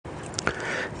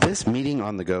This Meeting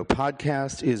on the Go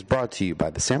podcast is brought to you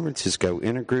by the San Francisco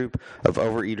Intergroup of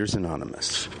Overeaters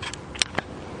Anonymous.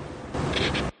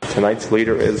 Tonight's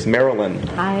leader is Marilyn.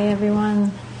 Hi,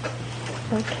 everyone.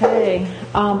 Okay.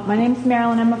 My name's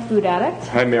Marilyn. I'm a food addict.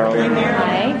 Hi, Marilyn.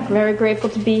 Hi. Very grateful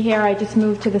to be here. I just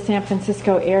moved to the San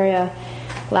Francisco area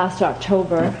last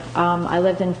October. I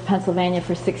lived in Pennsylvania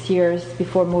for 6 years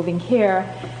before moving here,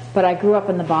 but I grew up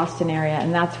in the Boston area,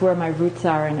 and that's where my roots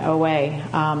are in OA.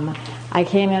 I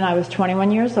came in, I was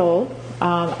 21 years old.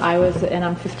 And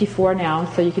I'm 54 now,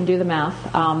 so you can do the math.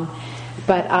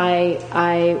 But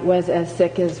I was as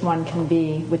sick as one can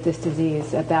be with this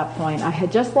disease at that point. I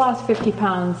had just lost 50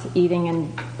 pounds eating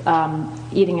and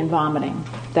vomiting.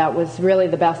 That was really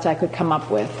the best I could come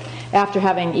up with. After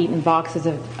having eaten boxes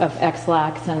of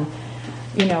X-Lax and,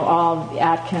 all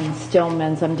Atkins,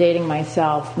 Stillman's, I'm dating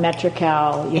myself,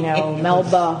 Metrical,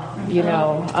 Melba,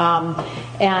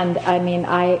 and I mean,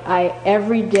 I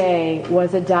every day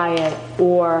was a diet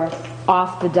or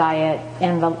off the diet,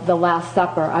 and the Last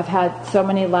Supper. I've had so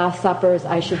many Last Suppers,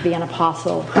 I should be an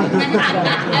apostle.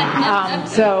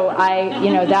 So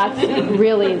that's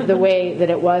really the way that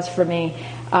it was for me.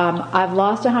 I've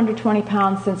lost 120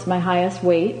 pounds since my highest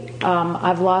weight.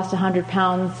 I've lost 100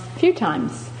 pounds a few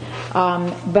times.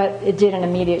 But it did an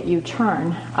immediate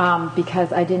U-turn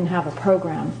because I didn't have a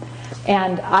program.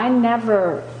 And I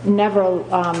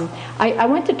I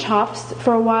went to Tops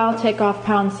for a while, take off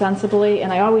pounds sensibly,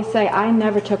 and I always say I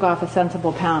never took off a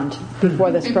sensible pound before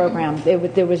this program.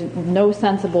 There was no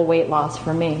sensible weight loss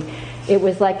for me. It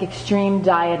was like extreme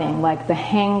dieting, like the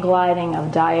hang gliding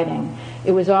of dieting.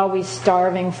 It was always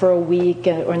starving for a week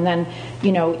and then,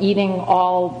 eating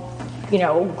all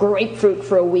grapefruit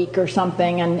for a week or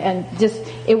something, and just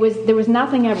there was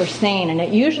nothing ever sane, and it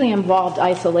usually involved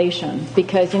isolation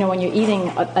because when you're eating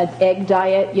an egg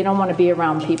diet, you don't want to be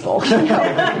around people, so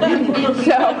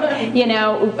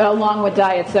along with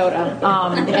diet soda,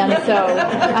 and so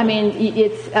I mean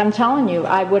I'm telling you,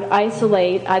 I would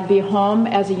isolate. I'd be home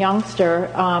as a youngster.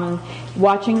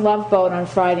 Watching Love Boat on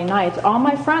Friday nights. All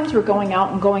my friends were going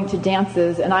out and going to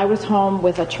dances, and I was home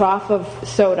with a trough of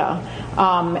soda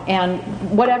and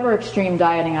whatever extreme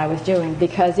dieting I was doing,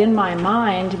 because in my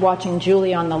mind, watching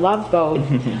Julie on the Love Boat,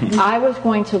 I was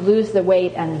going to lose the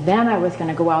weight, and then I was going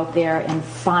to go out there and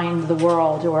find the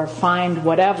world or find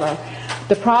whatever.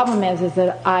 The problem is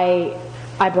that I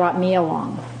brought me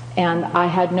along, and I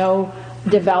had no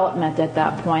development at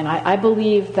that point. I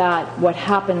believe that what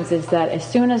happens is that as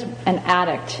soon as an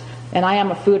addict, and I am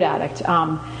a food addict,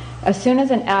 as soon as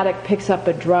an addict picks up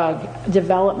a drug,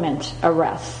 development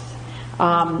arrests.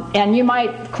 And you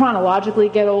might chronologically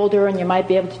get older, and you might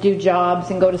be able to do jobs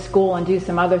and go to school and do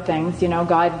some other things.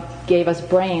 God gave us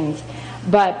brains.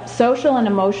 But social and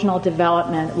emotional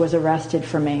development was arrested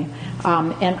for me.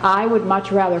 And I would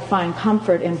much rather find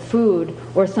comfort in food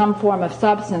or some form of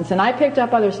substance. And I picked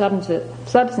up other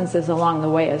substances along the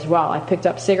way as well. I picked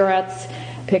up cigarettes,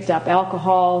 picked up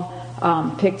alcohol,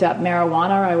 picked up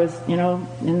marijuana. I was,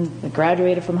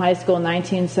 graduated from high school in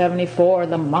 1974,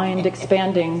 the mind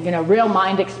expanding, real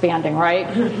mind expanding, right?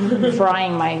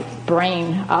 Frying my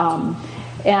brain.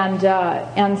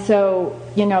 And so,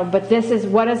 but this is,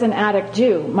 what does an addict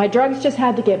do? My drugs just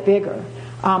had to get bigger.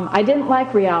 I didn't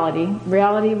like reality.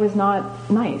 Reality was not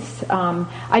nice.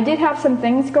 I did have some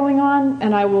things going on,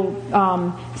 and I will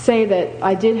say that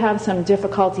I did have some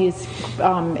difficulties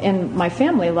in my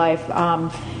family life.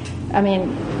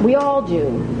 We all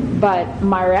do, but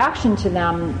my reaction to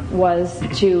them was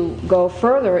to go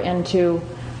further into,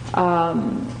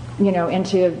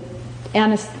 into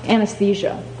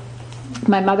anesthesia.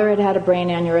 My mother had a brain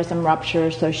aneurysm rupture,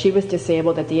 so she was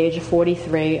disabled at the age of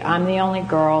 43. I'm the only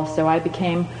girl, so I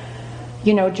became,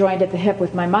 joined at the hip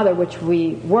with my mother, which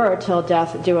we were till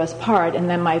death do us part, and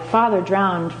then my father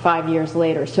drowned 5 years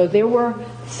later. So there were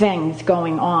things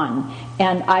going on,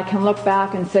 and I can look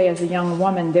back and say as a young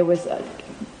woman, there was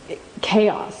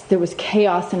chaos. There was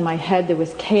chaos in my head. There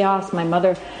was chaos. My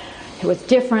mother, it was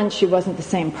different. She wasn't the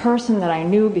same person that I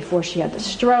knew before she had the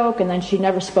stroke, and then she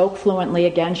never spoke fluently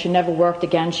again. She never worked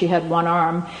again. She had one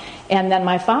arm. And then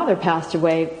my father passed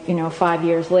away, 5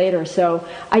 years later. So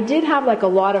I did have a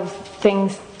lot of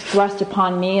things thrust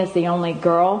upon me as the only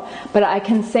girl, but I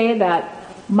can say that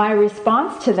my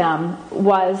response to them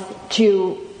was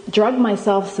to drug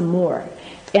myself some more.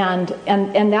 And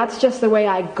that's just the way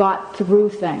I got through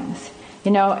things.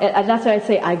 That's why I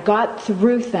say I got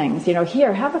through things.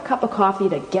 Here, have a cup of coffee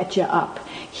to get you up.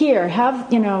 Here, have,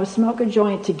 smoke a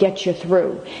joint to get you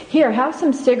through. Here, have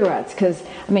some cigarettes, because,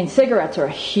 cigarettes are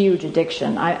a huge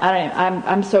addiction.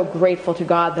 I'm so grateful to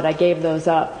God that I gave those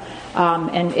up.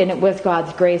 And it was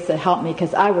God's grace that helped me,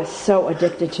 because I was so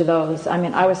addicted to those. I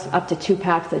mean, I was up to 2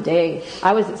 packs a day.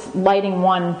 I was lighting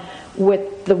one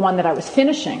with the one that I was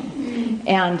finishing.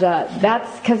 And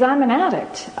that's because I'm an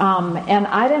addict. And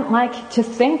I didn't like to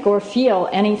think or feel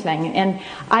anything. And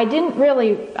I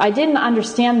didn't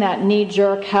understand that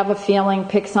knee-jerk, have a feeling,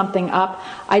 pick something up.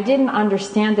 I didn't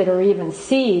understand it or even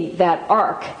see that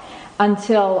arc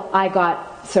until I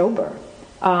got sober.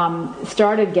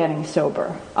 Started getting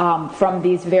sober from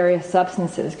these various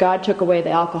substances. God took away the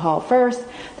alcohol first,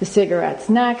 the cigarettes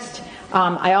next.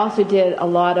 I also did a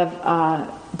lot of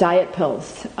diet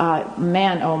pills.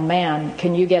 Man, oh man,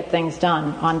 can you get things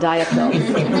done on diet pills?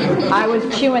 I was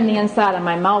chewing the inside of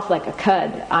my mouth like a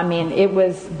cud. I mean, it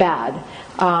was bad.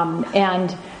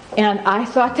 And I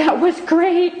thought that was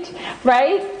great,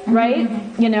 right? Right?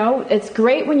 You know, it's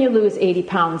great when you lose 80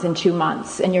 pounds in 2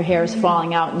 months and your hair is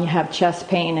falling out and you have chest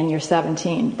pain and you're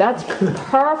 17. That's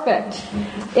perfect.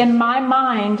 In my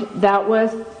mind, that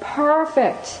was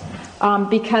perfect,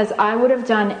 because I would have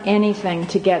done anything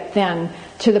to get thin,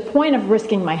 to the point of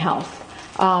risking my health.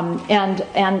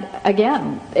 And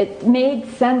again, it made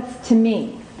sense to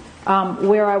me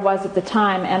where I was at the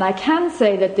time. And I can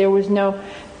say that there was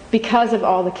because of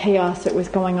all the chaos that was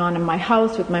going on in my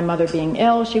house, with my mother being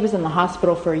ill, she was in the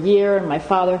hospital for a year, and my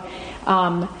father,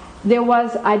 I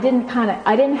didn't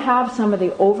have some of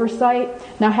the oversight.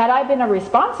 Now, had I been a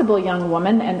responsible young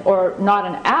woman or not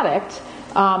an addict,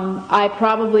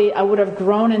 I would have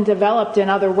grown and developed in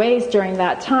other ways during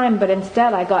that time, but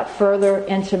instead I got further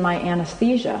into my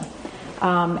anesthesia.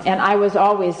 And I was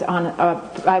always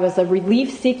I was a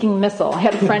relief-seeking missile. I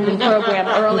had a friend in program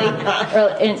early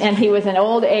and he was an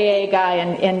old AA guy,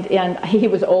 and he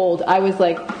was old. I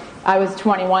was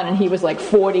 21 and he was like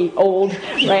 40, old,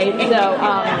 right? So,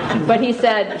 but he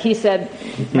said,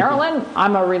 Marilyn,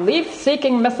 I'm a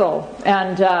relief-seeking missile,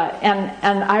 and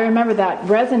I remember that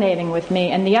resonating with me.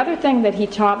 And the other thing that he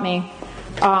taught me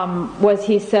was,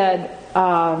 he said,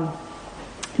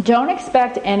 don't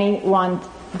expect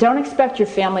your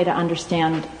family to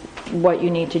understand what you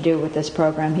need to do with this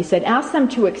program. He said, ask them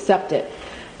to accept it,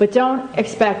 but don't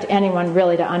expect anyone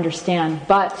really to understand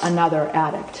but another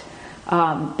addict.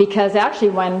 Because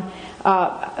actually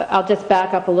I'll just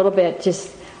back up a little bit,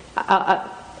 so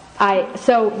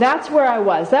that's where I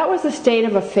was. That was the state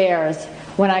of affairs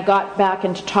when I got back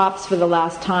into TOPS for the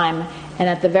last time. And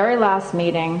at the very last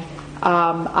meeting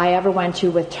I ever went to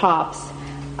with TOPS,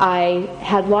 I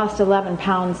had lost 11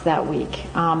 pounds that week.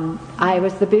 I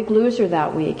was the big loser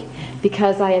that week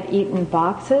because I had eaten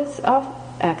boxes of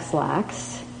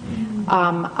X-Lax.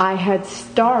 I had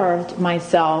starved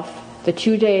myself the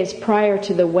 2 days prior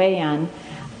to the weigh-in.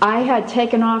 I had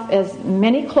taken off as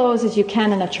many clothes as you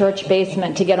can in a church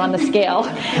basement to get on the scale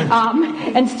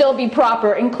and still be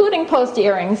proper, including post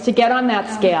earrings, to get on that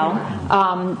scale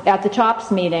at the TOPS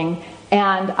meeting.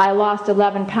 And I lost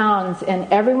 11 pounds, and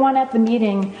everyone at the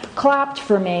meeting clapped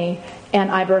for me,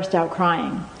 and I burst out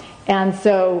crying. And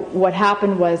so what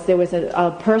happened was, there was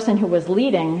a person who was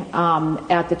leading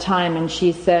at the time, and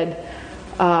she said,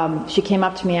 she came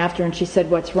up to me after and she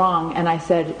said, what's wrong? And I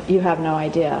said, you have no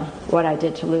idea what I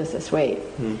did to lose this weight.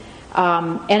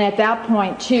 And at that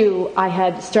point, too, I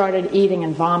had started eating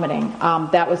and vomiting.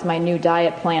 That was my new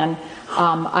diet plan.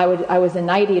 I was a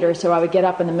night eater, so I would get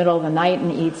up in the middle of the night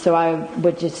and eat. So I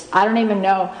don't even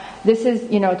know. This is,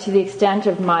 to the extent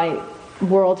of my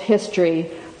world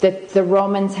history, that the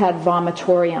Romans had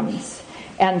vomitoriums.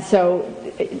 And so,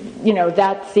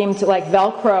 that seemed like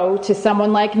Velcro to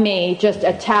someone like me, just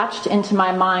attached into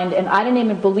my mind. And I didn't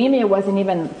even, bulimia wasn't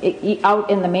even out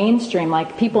in the mainstream.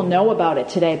 Like, people know about it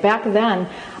today. Back then,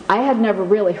 I had never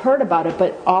really heard about it,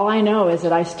 but all I know is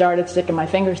that I started sticking my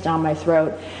fingers down my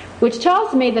throat, which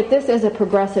tells me that this is a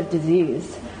progressive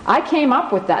disease. I came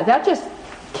up with that. That just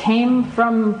came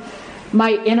from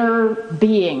my inner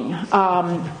being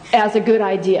as a good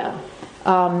idea.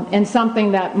 And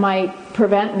something that might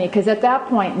prevent me, because at that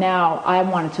point now I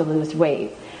wanted to lose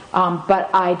weight, but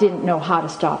I didn't know how to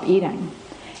stop eating.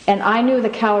 And I knew the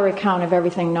calorie count of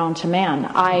everything known to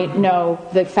man. I know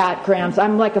the fat grams.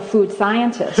 I'm like a food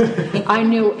scientist. I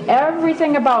knew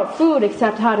everything about food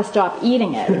except how to stop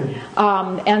eating it.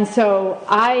 And so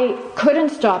I couldn't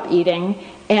stop eating,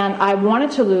 and I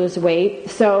wanted to lose weight,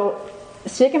 so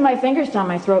sticking my fingers down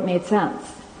my throat made sense.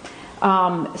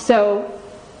 So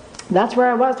that's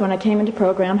where I was when I came into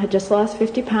program. Had just lost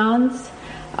 50 pounds,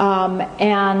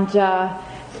 and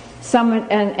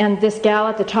this gal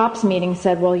at the TOPS meeting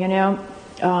said, "Well,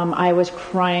 I was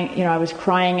crying. I was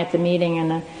crying at the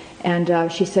meeting,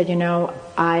 and she said,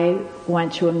 I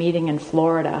went to a meeting in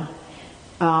Florida,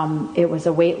 It was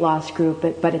a weight loss group,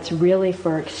 but it's really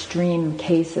for extreme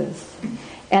cases.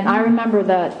 And I remember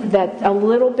that a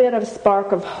little bit of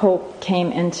spark of hope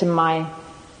came into my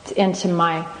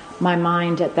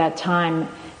mind at that time,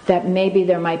 that maybe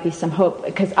there might be some hope,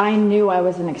 because I knew I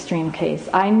was an extreme case.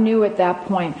 I knew at that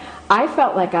point, I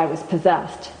felt like I was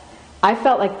possessed. I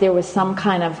felt like there was some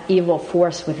kind of evil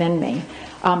force within me,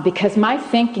 because my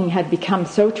thinking had become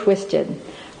so twisted,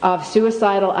 of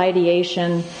suicidal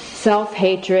ideation,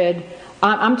 self-hatred.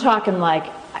 I'm talking like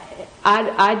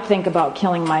I'd think about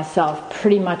killing myself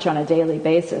pretty much on a daily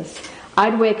basis.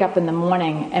 I'd wake up in the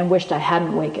morning and wished I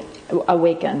hadn't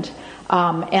awakened.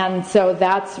 And so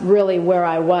that's really where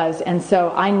I was. And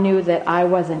so I knew that I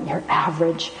wasn't your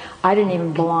average. I didn't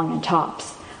even belong in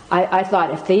tops. I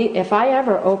thought if I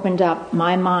ever opened up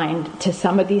my mind to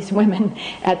some of these women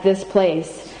at this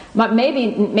place, but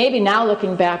maybe now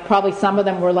looking back, probably some of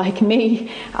them were like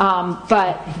me,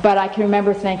 but I can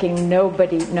remember thinking,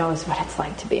 nobody knows what it's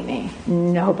like to be me.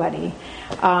 Nobody.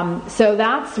 So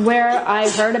that's where I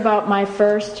heard about my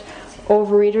first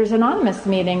Overeaters Anonymous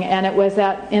meeting, and it was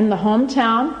in the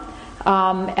hometown,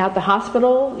 at the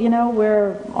hospital,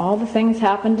 where all the things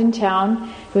happened in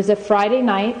town. It was a Friday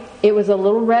night. It was a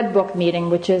Little Red Book meeting,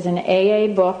 which is an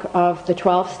AA book of the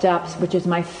 12 Steps, which is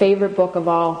my favorite book of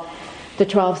all the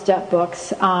 12-step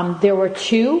books. There were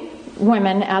 2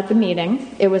 women at the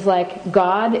meeting. It was like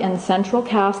God in central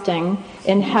casting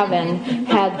in heaven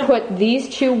had put these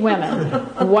 2 women.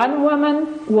 One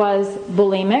woman was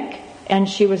bulimic, and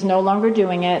she was no longer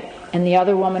doing it, and the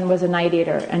other woman was a night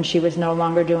eater, and she was no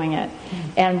longer doing it.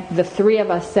 And the 3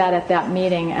 of us sat at that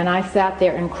meeting, and I sat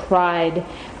there and cried,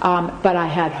 but I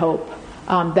had hope.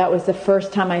 That was the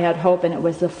first time I had hope, and it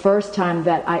was the first time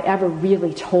that I ever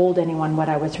really told anyone what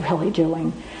I was really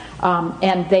doing.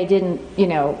 And they didn't,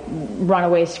 run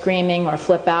away screaming or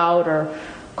flip out or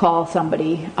call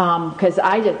somebody, because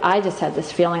I just had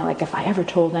this feeling like if I ever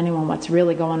told anyone what's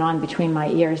really going on between my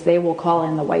ears, they will call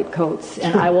in the white coats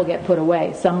and I will get put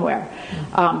away somewhere,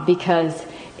 because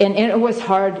it was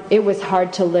hard. It was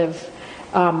hard to live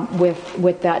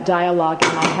with that dialogue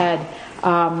in my head.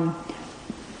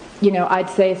 I'd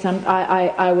say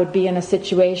I would be in a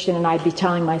situation and I'd be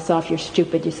telling myself, "You're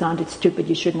stupid. You sounded stupid.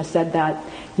 You shouldn't have said that.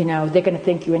 They're going to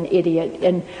think you're an idiot."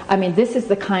 And I mean, this is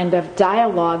the kind of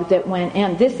dialogue that went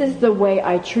in. This is the way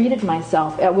I treated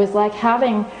myself. It was like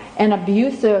having an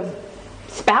abusive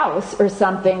spouse or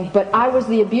something, but I was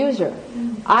the abuser.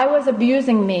 I was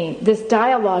abusing me. This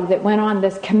dialogue that went on,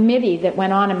 this committee that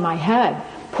went on in my head,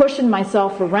 pushing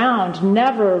myself around,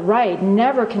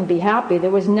 never can be happy. There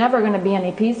was never going to be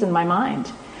any peace in my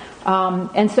mind.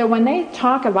 And so when they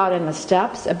talk about in the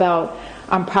steps about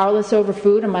I'm powerless over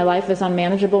food and my life is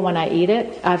unmanageable when I eat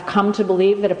it, I've come to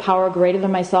believe that a power greater than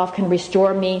myself can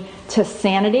restore me to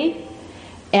sanity,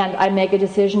 and I make a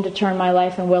decision to turn my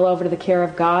life and will over to the care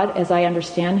of God as I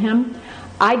understand Him.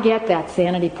 I get that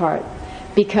sanity part,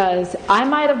 because I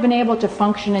might have been able to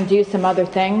function and do some other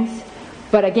things.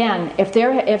 But again, if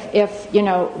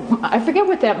I forget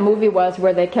what that movie was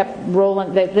where they kept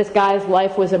rolling, this guy's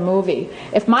life was a movie.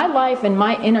 If my life and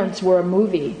my innards were a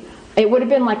movie, it would have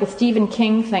been like a Stephen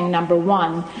King thing, number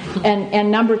one. And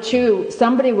number two,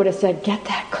 somebody would have said, get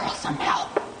that girl some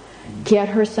help. Get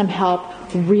her some help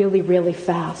really, really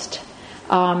fast.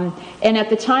 And at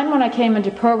the time when I came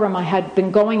into program, I had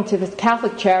been going to this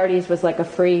Catholic Charities, was like a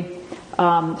free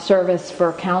service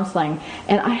for counseling,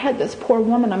 and I had this poor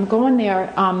woman. I'm going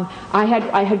there. I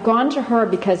had gone to her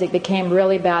because it became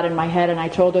really bad in my head, and I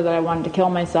told her that I wanted to kill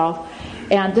myself.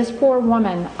 And this poor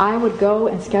woman, I would go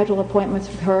and schedule appointments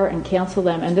with her and cancel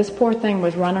them, and this poor thing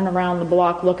was running around the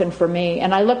block looking for me.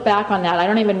 And I look back on that. I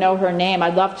don't even know her name.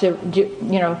 I'd love to do,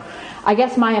 I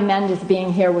guess my amend is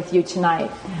being here with you tonight,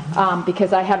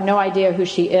 because I have no idea who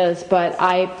she is, but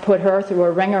I put her through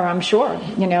a ringer, I'm sure.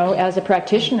 As a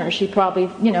practitioner, she probably,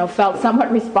 felt somewhat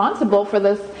responsible for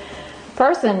this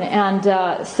person.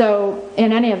 And so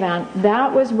in any event,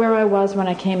 that was where I was when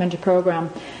I came into program.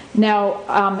 Now,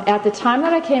 at the time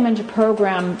that I came into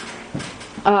program,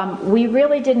 we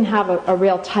really didn't have a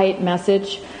real tight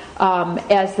message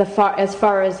as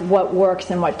far as what works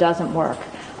and what doesn't work.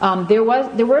 There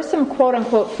were some quote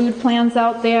unquote food plans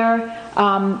out there.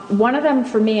 One of them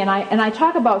for me, and I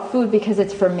talk about food because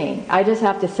it's for me. I just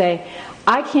have to say,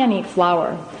 I can't eat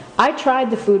flour. I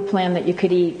tried the food plan that you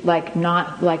could eat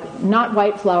not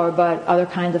white flour, but other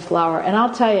kinds of flour. And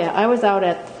I'll tell you, I was out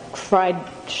at fried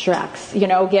Shreks,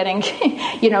 getting,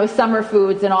 summer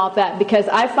foods and all of that, because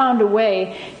I found a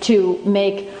way to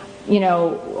make,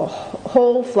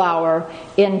 whole flour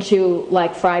into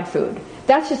like fried food.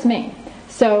 That's just me.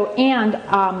 So, and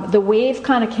the wave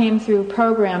kind of came through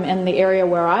program in the area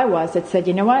where I was. It said,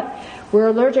 you know what? We're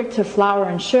allergic to flour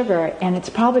and sugar, and it's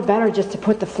probably better just to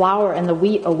put the flour and the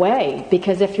wheat away,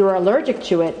 because if you're allergic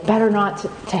to it, better not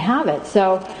to have it.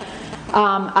 So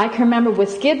I can remember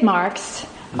with skid marks,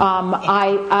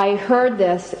 I heard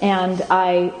this, and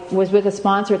I was with a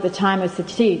sponsor at the time. I said,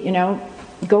 gee,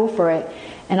 go for it.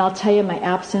 And I'll tell you, my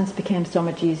abstinence became so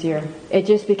much easier. It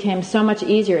just became so much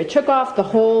easier. It took off the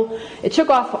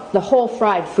whole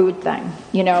fried food thing,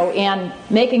 and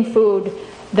making food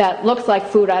that looks like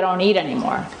food I don't eat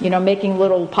anymore. Making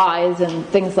little pies and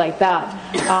things like that.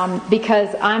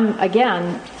 Because I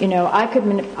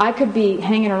could be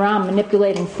hanging around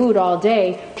manipulating food all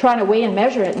day, trying to weigh and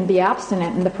measure it and be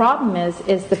abstinent. And the problem is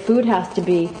the food has to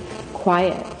be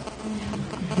quiet.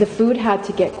 The food had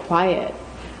to get quiet.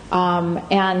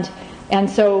 And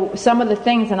so some of the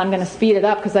things, and I'm going to speed it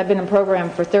up because I've been in program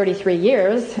for 33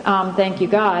 years, thank you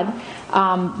God.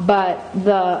 But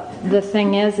the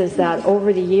thing is that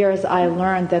over the years I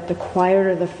learned that the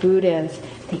quieter the food is,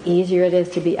 the easier it is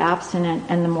to be abstinent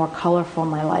and the more colorful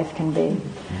my life can be.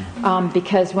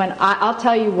 Because when I'll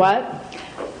tell you what,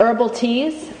 herbal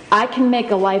teas, I can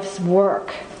make a life's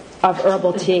work of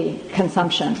herbal tea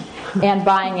consumption and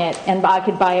buying it, and I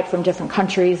could buy it from different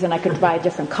countries, and I could buy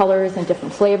different colors and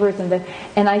different flavors,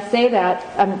 and I say that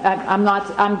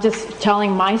I'm just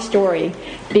telling my story,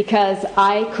 because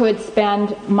I could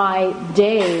spend my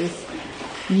days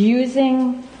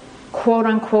using quote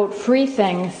unquote free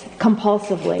things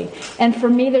compulsively, and for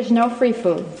me there's no free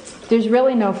food. There's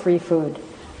really no free food.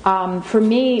 For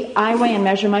me, I weigh and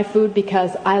measure my food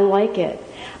because I like it.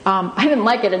 I didn't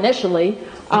like it initially,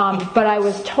 but I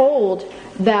was told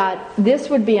that this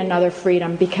would be another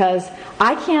freedom, because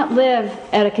I can't live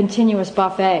at a continuous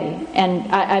buffet.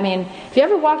 And I mean, if you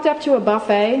ever walked up to a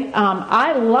buffet,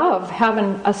 I love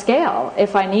having a scale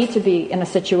if I need to be in a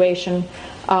situation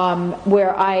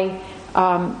where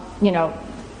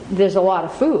there's a lot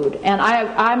of food, and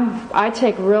I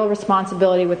take real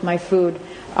responsibility with my food.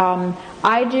 God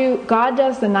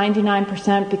does the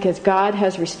 99% because God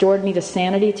has restored me to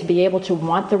sanity to be able to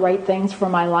want the right things for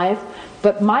my life.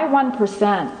 But my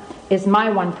 1% is my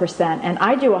 1%, and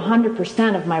I do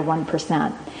 100% of my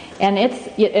 1%. And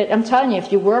I'm telling you,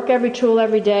 if you work every tool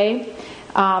every day,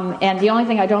 and the only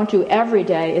thing I don't do every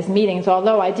day is meetings,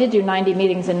 although I did do 90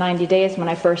 meetings in 90 days when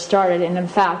I first started, and in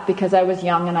fact, because I was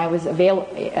young and I was able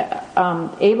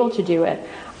to do it,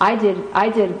 I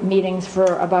did meetings for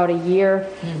about a year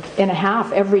and a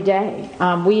half every day.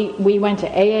 We went to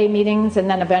AA meetings, and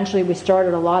then eventually we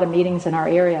started a lot of meetings in our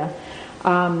area.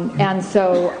 And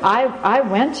so I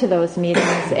went to those meetings,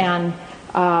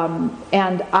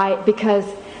 because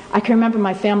I can remember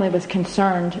my family was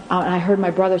concerned, and I heard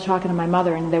my brother talking to my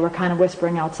mother, and they were kind of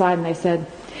whispering outside, and they said,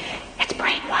 "It's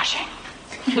brainwashing."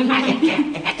 I think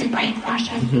it's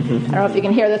brainwashing. I don't know if you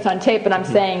can hear this on tape, but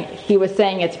he was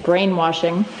saying it's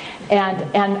brainwashing.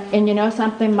 And you know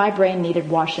something? My brain needed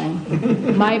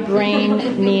washing. My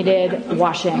brain needed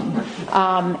washing.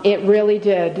 It really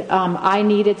did. I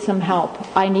needed some help.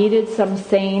 I needed some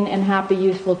sane and happy,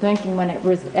 useful thinking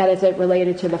as it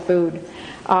related to the food.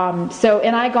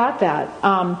 And I got that.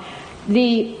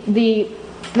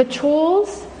 The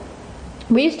tools.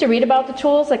 We used to read about the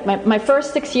tools, like my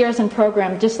first 6 years in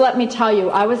program. Just let me tell you,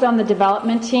 I was on the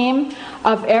development team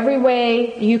of every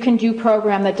way you can do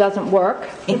program that doesn't work.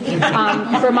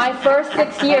 For my first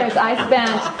 6 years, I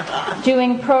spent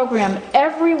doing program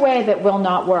every way that will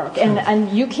not work.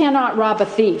 And you cannot rob a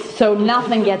thief, so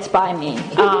nothing gets by me.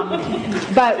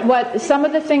 But some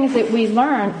of the things that we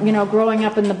learned, growing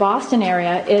up in the Boston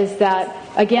area, is that,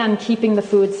 again, keeping the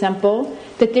food simple,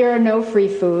 that there are no free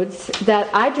foods, that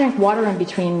I drink water in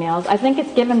between meals. I think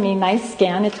it's given me nice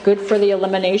skin. It's good for the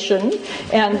elimination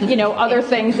and, other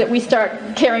things that we start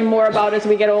caring more about as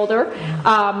we get older.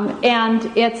 And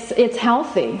it's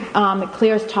healthy. It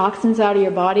clears toxins out of your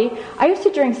body. I used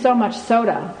to drink so much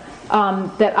soda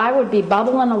that I would be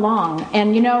bubbling along.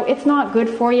 And, it's not good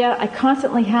for you. I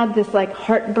constantly had this,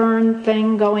 heartburn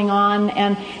thing going on.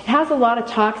 And it has a lot of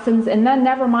toxins. And then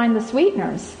never mind the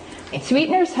sweeteners.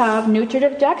 Sweeteners have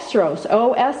nutritive dextrose,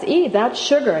 OSE, that's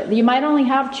sugar. You might only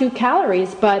have 2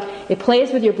 calories, but it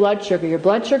plays with your blood sugar. Your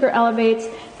blood sugar elevates,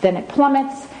 then it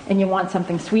plummets, and you want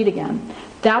something sweet again.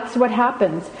 That's what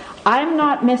happens. I'm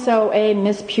not Miss OA,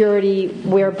 Miss Purity,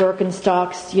 wear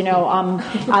Birkenstocks,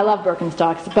 I love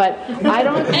Birkenstocks, but I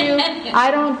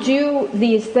don't do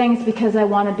these things because I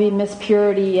want to be Miss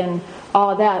Purity and all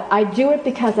of that. I do it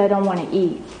because I don't want to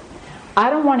eat. I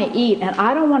don't want to eat, and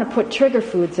I don't want to put trigger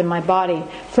foods in my body.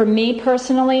 For me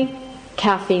personally,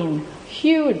 caffeine,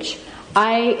 huge.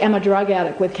 I am a drug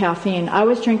addict with caffeine. I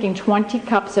was drinking 20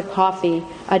 cups of coffee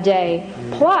a day,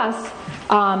 plus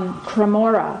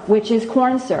Cremora, which is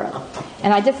corn syrup.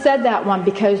 And I just said that one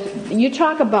because you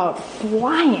talk about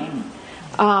flying.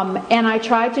 And I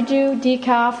tried to do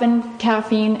decaf and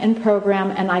caffeine and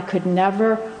program, and I could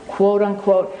never, quote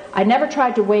unquote, I never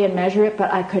tried to weigh and measure it,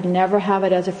 but I could never have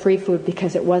it as a free food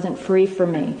because it wasn't free for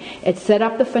me. It set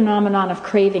up the phenomenon of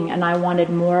craving, and I wanted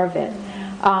more of it.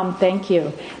 Thank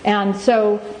you. And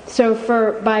so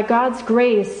by God's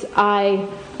grace, I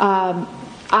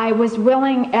was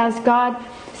willing as God.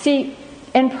 See,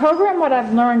 in program, what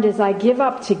I've learned is I give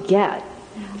up to get.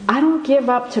 I don't give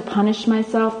up to punish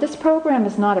myself. This program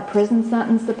is not a prison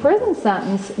sentence. The prison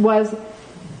sentence was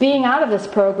being out of this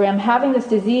program, having this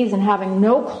disease, and having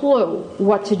no clue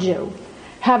what to do.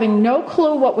 Having no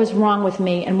clue what was wrong with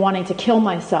me and wanting to kill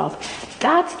myself.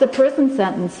 That's the prison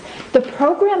sentence. The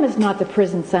program is not the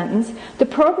prison sentence. The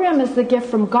program is the gift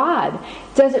from God.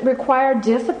 Does it require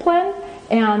discipline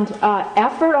and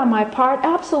effort on my part?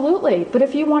 Absolutely. But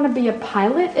if you want to be a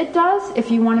pilot, it does. If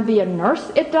you want to be a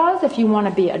nurse, it does. If you want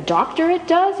to be a doctor, it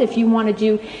does. If you want to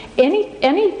do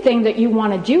anything that you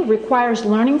want to do requires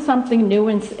learning something new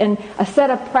and a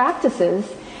set of practices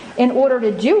in order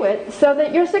to do it so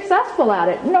that you're successful at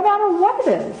it, no matter what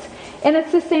it is. And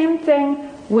it's the same thing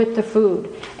with the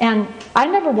food. And I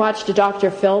never watched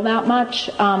Dr. Phil that much,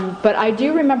 but I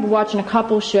do remember watching a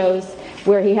couple shows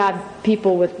where he had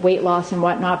people with weight loss and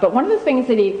whatnot. But one of the things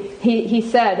that he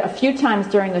said a few times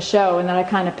during the show, and that I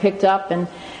kind of picked up,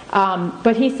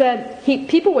 but he said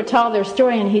people would tell their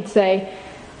story, and he'd say,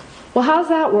 "Well, how's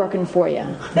that working for you?"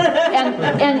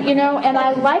 and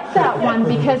I like that one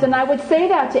because, and I would say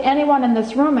that to anyone in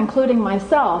this room, including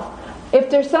myself, if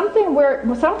there's some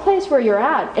place where you're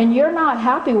at and you're not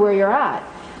happy where you're at,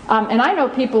 and I know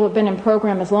people who have been in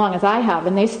program as long as I have,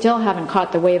 and they still haven't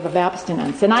caught the wave of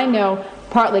abstinence. And I know,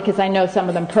 partly because I know some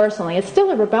of them personally, it's still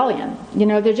a rebellion.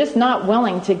 They're just not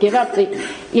willing to give up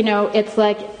it's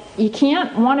like, you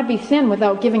can't want to be thin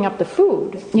without giving up the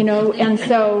food, and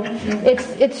so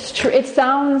it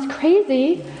sounds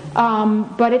crazy,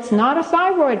 but it's not a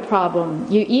thyroid problem.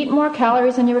 You eat more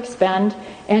calories than you expend,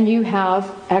 and you have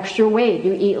extra weight.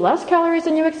 You eat less calories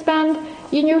than you expend,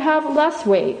 and you have less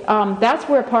weight. That's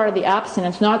where part of the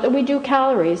abstinence, not that we do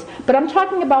calories, but I'm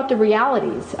talking about the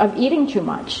realities of eating too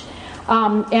much,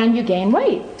 and you gain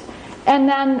weight. And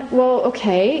then, well,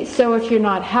 okay, so if you're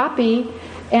not happy,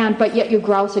 but yet you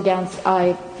grouse against,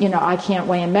 I can't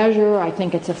weigh and measure, I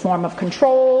think it's a form of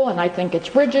control, and I think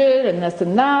it's rigid, and this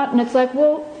and that, and it's like,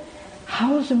 well,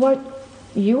 how's what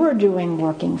you are doing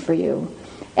working for you?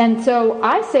 And so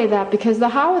I say that because the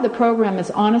how of the program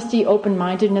is honesty,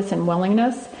 open-mindedness, and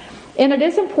willingness, and it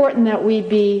is important that we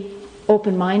be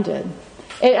open-minded.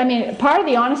 Part of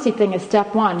the honesty thing is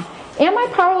step one. Am I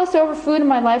powerless over food and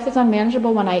my life is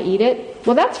unmanageable when I eat it?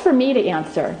 Well, that's for me to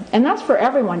answer, and that's for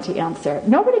everyone to answer.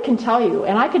 Nobody can tell you,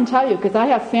 and I can tell you because I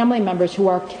have family members who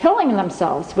are killing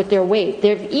themselves with their weight.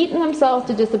 They've eaten themselves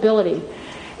to disability,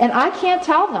 and I can't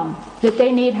tell them that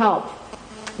they need help.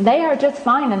 They are just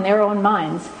fine in their own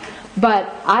minds,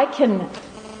 but I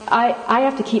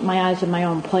have to keep my eyes on my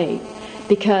own plate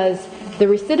because the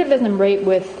recidivism rate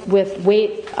with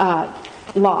weight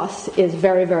loss is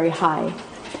very, very high.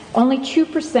 Only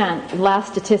 2%,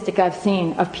 last statistic I've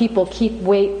seen, of people keep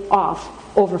weight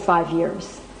off over 5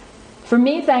 years. For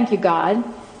me, thank you, God,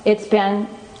 it's been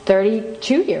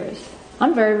 32 years.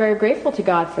 I'm very, very grateful to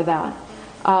God for that.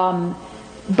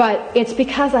 But it's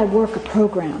because I work a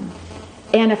program.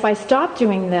 And if I stop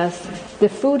doing this, the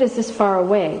food is this far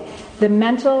away. The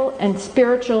mental and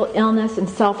spiritual illness and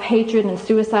self-hatred and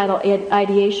suicidal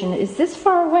ideation is this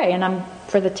far away. And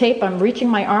for the tape, I'm reaching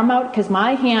my arm out because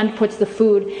my hand puts the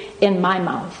food in my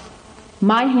mouth.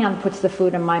 My hand puts the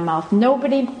food in my mouth.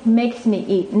 Nobody makes me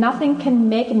eat. Nothing can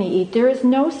make me eat. There is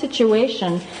no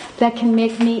situation that can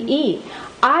make me eat.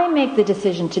 I make the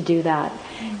decision to do that.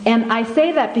 And I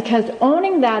say that because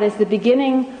owning that is the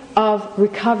beginning of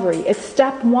recovery. It's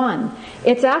step one.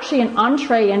 It's actually an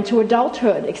entree into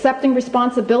adulthood, accepting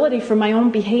responsibility for my own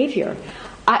behavior.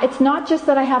 It's not just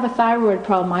that I have a thyroid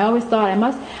problem. I always thought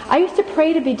I used to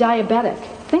pray to be diabetic.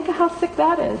 Think of how sick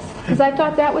that is. Because I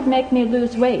thought that would make me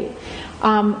lose weight.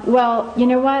 Well, you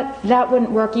know what? That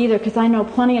wouldn't work either because I know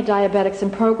plenty of diabetics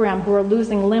in program who are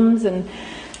losing limbs. And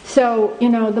so,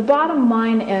 the bottom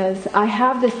line is I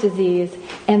have this disease,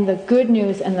 and the good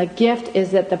news and the gift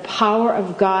is that the power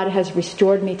of God has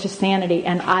restored me to sanity,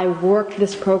 and I work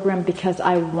this program because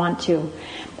I want to.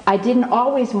 I didn't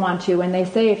always want to, and they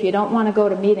say if you don't want to go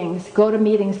to meetings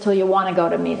till you want to go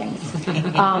to meetings.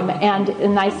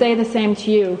 And I say the same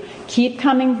to you. Keep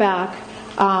coming back.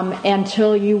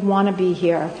 until you want to be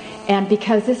here. And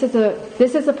because this is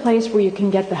a place where you can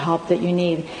get the help that you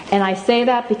need. And I say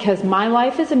that because my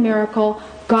life is a miracle.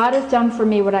 God has done for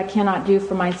me what I cannot do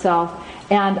for myself.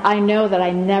 And I know that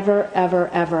I never, ever,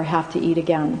 ever have to eat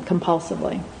again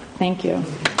compulsively. Thank you.